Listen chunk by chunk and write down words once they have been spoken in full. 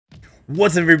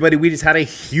What's up, everybody? We just had a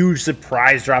huge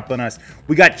surprise drop on us.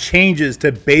 We got changes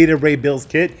to Beta Ray Bill's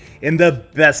kit in the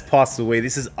best possible way.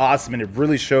 This is awesome, and it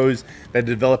really shows that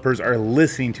developers are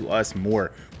listening to us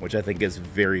more, which I think is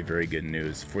very, very good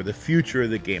news for the future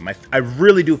of the game. I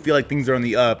really do feel like things are on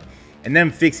the up, and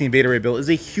them fixing Beta Ray Bill is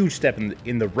a huge step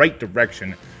in the right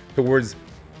direction towards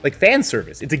like fan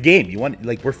service. It's a game.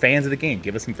 We're fans of the game.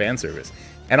 Give us some fan service.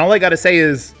 And all I gotta say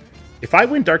is, if I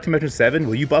win Dark Dimension 7,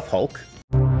 will you buff Hulk?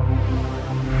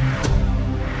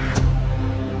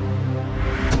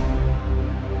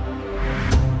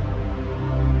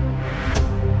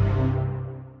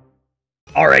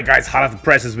 Alright guys, hot off the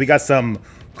presses, we got some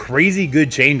crazy good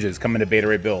changes coming to Beta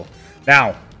Ray Bill.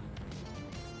 Now,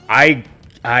 I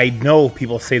know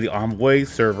people say the Envoy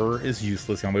server is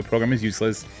useless, the Envoy program is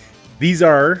useless. These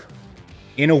are,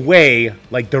 in a way,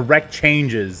 like direct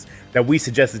changes that we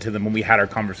suggested to them when we had our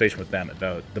conversation with them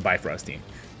about the Bifrost team.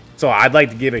 So I'd like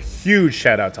to give a huge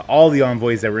shout out to all the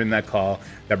Envoys that were in that call,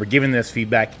 that were giving this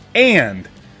feedback, and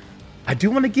I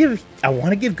want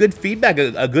to give good feedback,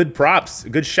 a good props, a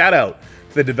good shout out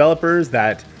to the developers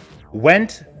that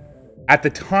went at the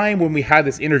time when we had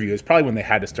this interview. It's probably when they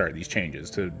had to start these changes,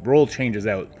 to roll changes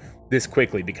out this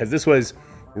quickly, because this was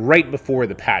right before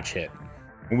the patch hit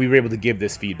when we were able to give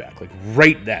this feedback, like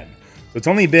right then. So it's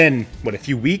only been, what, a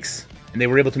few weeks, and they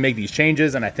were able to make these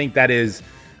changes, and I think that is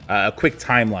a quick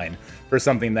timeline for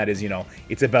something that is, you know,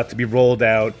 it's about to be rolled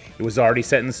out. It was already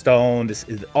set in stone. This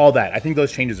is all that. I think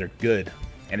those changes are good,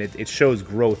 and it shows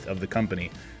growth of the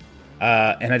company.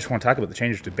 And I just want to talk about the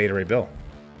changes to Beta Ray Bill.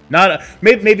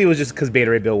 Maybe it was just because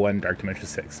Beta Ray Bill won Dark Dimension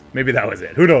 6. Maybe that was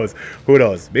it. Who knows? Who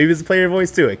knows? Maybe it's the player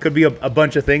voice too. It could be a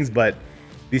bunch of things, but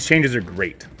these changes are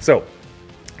great. So,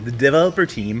 the developer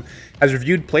team has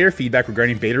reviewed player feedback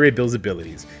regarding Beta Ray Bill's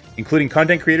abilities, including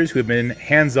content creators who have been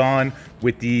hands-on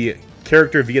with the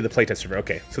character via the playtest server.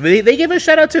 Okay, so they gave a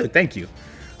shout out too. Thank you.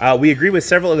 We agree with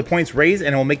several of the points raised,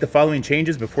 and will make the following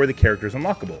changes before the character is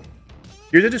unlockable.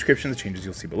 Here's a description of the changes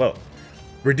you'll see below.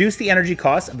 Reduce the energy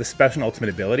cost of the special and ultimate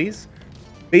abilities.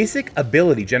 Basic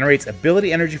ability generates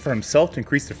ability energy for himself to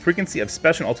increase the frequency of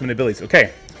special and ultimate abilities.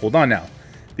 Okay, hold on now,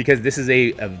 because this is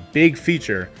a big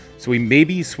feature, so we may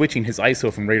be switching his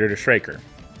ISO from Raider to Striker.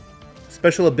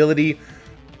 Special ability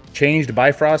changed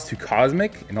Bifrost to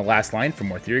Cosmic in the last line for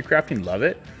more theory crafting. Love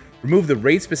it. Remove the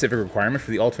raid-specific requirement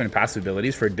for the ultimate and passive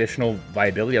abilities for additional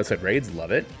viability outside raids.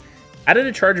 Love it. Added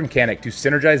a charge mechanic to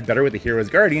synergize better with the Heroes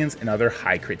Guardians and other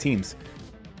high crit teams.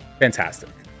 Fantastic.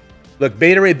 Look,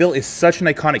 Beta Ray Bill is such an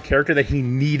iconic character that he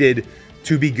needed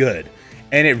to be good.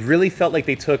 And it really felt like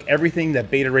they took everything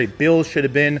that Beta Ray Bill should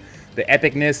have been, the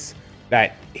epicness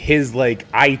that his like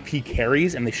IP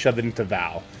carries, and they shoved it into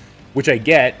Val. Which I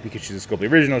get, because she's a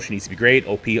Scopely original, she needs to be great,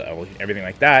 OP, everything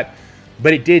like that.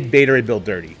 But it did Beta Ray Bill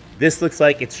dirty. This looks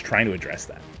like it's trying to address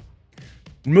that.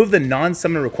 Remove the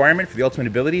non-summon requirement for the ultimate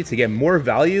ability to get more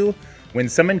value when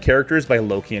summoned characters by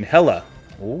Loki and Hela.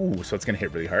 Ooh, so it's going to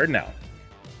hit really hard now.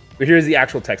 But here's the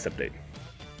actual text update.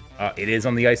 It is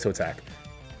on the ISO attack.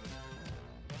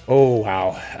 Oh,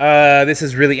 wow. This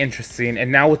is really interesting.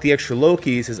 And now with the extra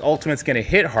Lokis, his ultimate's going to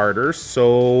hit harder,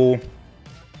 so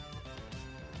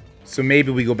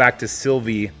maybe we go back to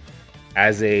Sylvie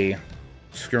as a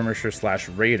skirmisher slash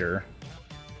raider,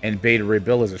 and Beta Ray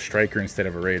Bill as a striker instead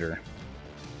of a raider.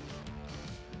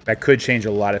 That could change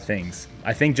a lot of things.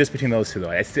 I think just between those two,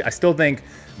 though. I still think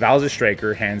Val's a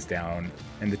striker, hands down,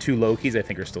 and the two Lokis, I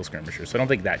think, are still skirmishers, so I don't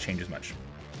think that changes much.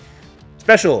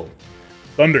 Special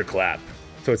Thunderclap.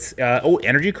 So it's,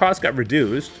 energy cost got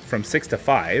reduced from 6 to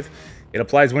 5. It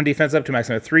applies 1 defense up to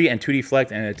maximum of 3 and 2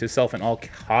 deflect, and to self and all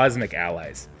cosmic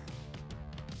allies.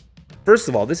 First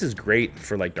of all, this is great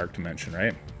for, like, Dark Dimension,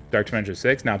 right? Dark Dimension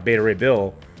 6. Now, Beta Ray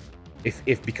Bill,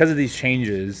 if because of these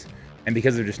changes, and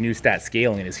because of just new stat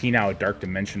scaling, is he now a Dark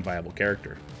Dimension viable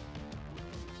character?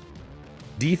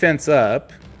 Defense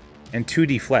up and 2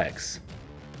 deflects.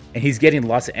 And he's getting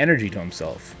lots of energy to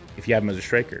himself if you have him as a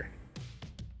striker.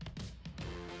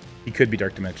 He could be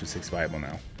Dark Dimension 6 viable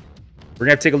now. We're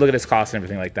gonna have to take a look at his cost and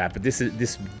everything like that, but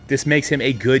this makes him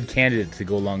a good candidate to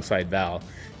go alongside Val,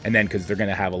 and then because they're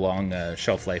gonna have a long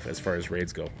shelf life as far as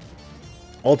raids go.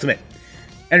 Ultimate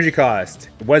energy cost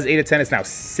was 8 out of 10. It's now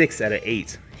 6 out of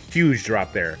 8. Huge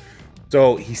drop there.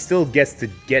 So he still gets to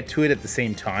get to it at the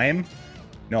same time.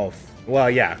 No, well,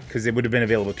 yeah, because it would have been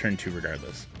available turn 2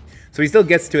 regardless. So he still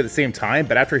gets to it at the same time,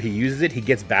 but after he uses it, he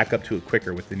gets back up to it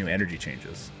quicker with the new energy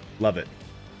changes. Love it.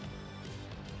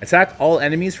 Attack all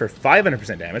enemies for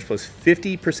 500% damage plus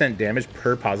 50% damage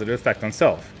per positive effect on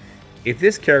self. If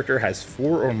this character has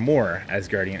 4 or more as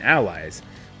Guardian allies,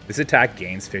 this attack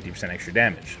gains 50% extra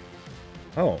damage.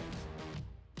 Oh.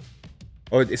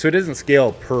 Oh, so it doesn't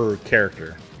scale per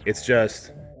character. It's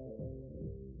just...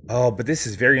 Oh, but this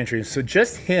is very interesting. So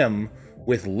just him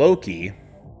with Loki,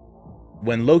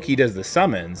 when Loki does the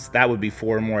summons, that would be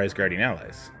 4 more Asgardian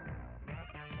allies.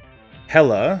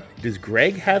 Hela, does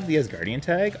Greg have the Asgardian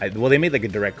tag? Well, they made like a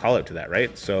direct call out to that,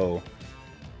 right? So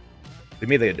they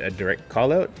made like a direct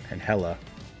call out, and Hela.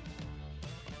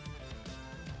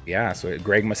 Yeah, so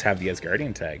Greg must have the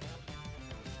Asgardian tag.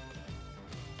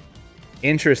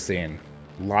 Interesting.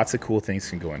 Lots of cool things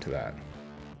can go into that.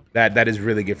 That is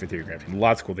really good for theory crafting.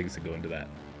 Lots of cool things that go into that.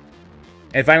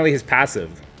 And finally, his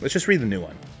passive. Let's just read the new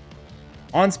one.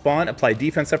 On spawn, apply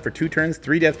defense up for 2 turns,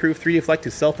 3 death proof, 3 deflect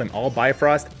to self and all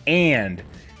Bifrost, and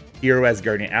hero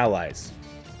Asgardian allies.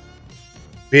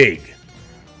 Big.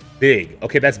 Big.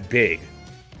 Okay, that's big.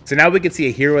 So now we can see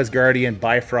a hero Asgardian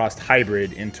Bifrost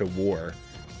hybrid into war.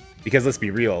 Because let's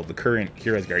be real, the current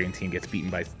hero Asgardian team gets beaten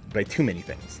by too many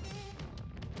things.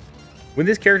 When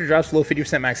this character drops below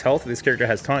 50% max health, this character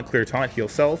has taunt, clear taunt, heal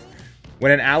self.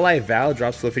 When an ally Val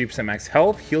drops below 50% max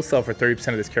health, heal self for 30%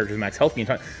 of this character's max health gain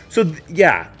taunt. So,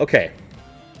 yeah, okay.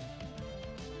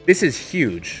 This is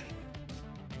huge.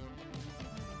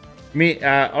 I mean,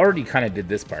 already kind of did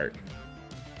this part.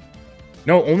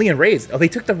 No, only in raids. Oh, they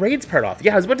took the raids part off.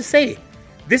 Yeah, I was about to say.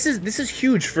 This is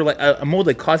huge for like a mode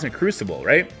like Cosmic Crucible,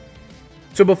 right?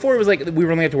 So before it was like we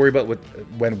were only have to worry about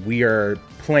when we are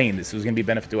playing this was going to be a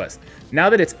benefit to us. Now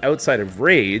that it's outside of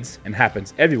raids and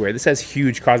happens everywhere, this has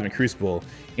huge Cosmic Crucible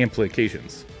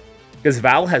implications. Because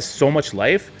Val has so much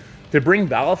life, to bring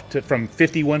Val from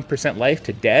 51% life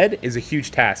to dead is a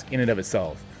huge task in and of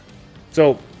itself.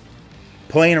 So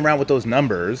playing around with those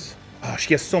numbers, oh,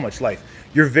 she has so much life.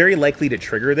 You're very likely to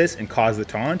trigger this and cause the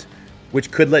taunt, which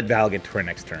could let Val get to her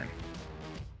next turn.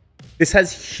 This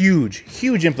has huge,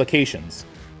 huge implications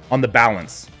on the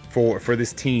balance for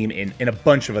this team in a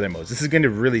bunch of other modes. This is going to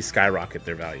really skyrocket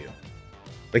their value.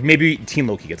 Like maybe Team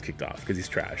Loki gets kicked off because he's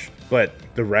trash, but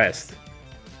the rest,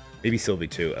 maybe Sylvie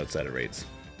too, outside of raids.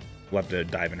 We'll have to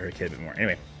dive into her kit a bit more.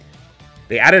 Anyway,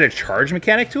 they added a charge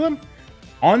mechanic to him.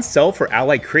 On self or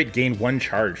ally crit, gain 1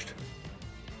 charged.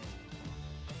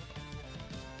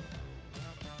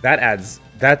 That's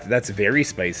very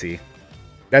spicy.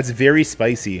 That's very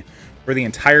spicy for the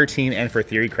entire team and for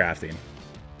theory crafting.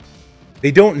 They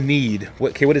don't need...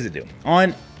 Okay, what does it do?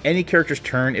 On any character's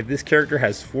turn, if this character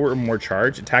has 4 or more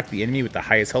charge, attack the enemy with the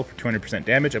highest health for 200%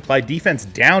 damage. Apply defense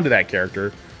down to that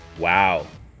character. Wow.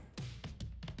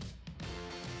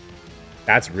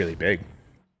 That's really big.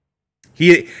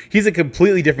 He's a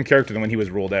completely different character than when he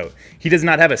was rolled out. He does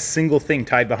not have a single thing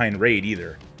tied behind raid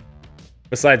either.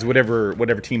 Besides whatever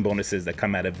team bonuses that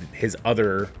come out of his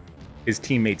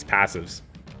teammates' passives.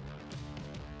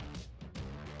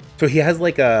 So he has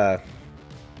like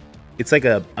it's like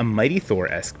a Mighty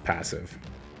Thor-esque passive.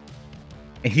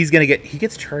 And he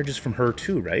gets charges from her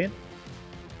too, right?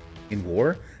 In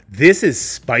war? This is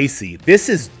spicy. This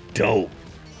is dope.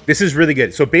 This is really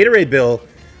good. So Beta Ray Bill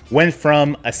went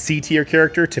from a C tier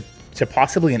character to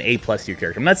possibly an A+ tier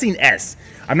character. I'm not seeing S.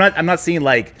 I'm not seeing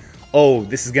like, oh,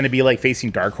 this is going to be like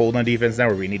facing Darkhold on defense now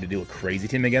where we need to do a crazy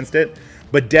team against it.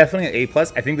 But definitely an A+.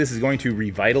 I think this is going to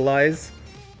revitalize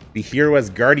the Hero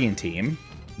Asgardian team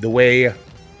the way...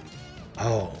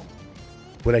 Oh,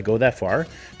 would I go that far?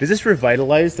 Does this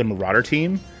revitalize the Marauder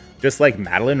team just like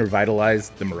Madeline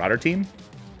revitalized the Marauder team?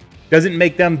 Doesn't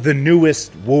make them the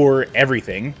newest war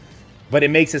everything, but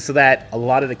it makes it so that a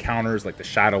lot of the counters like the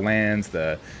Shadowlands,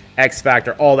 the X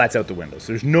Factor, all that's out the window.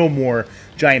 So there's no more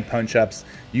giant punch-ups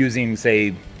using,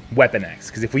 say, Weapon X.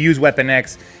 Because if we use Weapon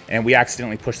X and we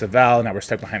accidentally push the Val, now we're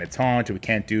stuck behind a taunt, and we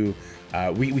can't do...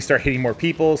 we start hitting more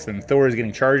people, so then Thor is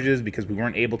getting charges because we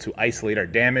weren't able to isolate our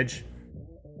damage.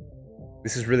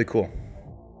 This is really cool.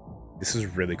 This is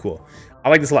really cool. I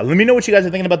like this a lot. Let me know what you guys are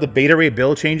thinking about the Beta Ray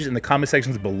build changes in the comment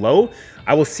sections below.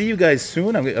 I will see you guys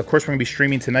soon. Of course, we're going to be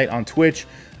streaming tonight on Twitch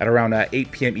at around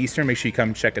 8 p.m. Eastern. Make sure you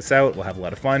come check us out. We'll have a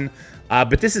lot of fun.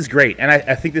 But this is great. And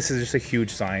I think this is just a huge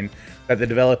sign that the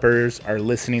developers are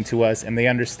listening to us and they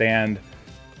understand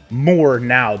more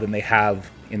now than they have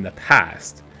in the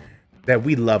past that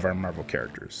we love our Marvel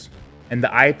characters. And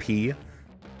the IP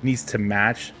needs to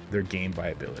match their game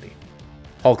viability.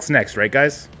 Hulk's next, right,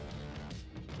 guys?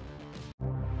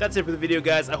 That's it for the video,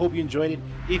 guys. I hope you enjoyed it.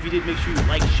 If you did, make sure you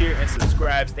like, share, and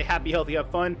subscribe. Stay happy, healthy,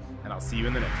 have fun, and I'll see you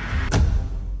in the next one.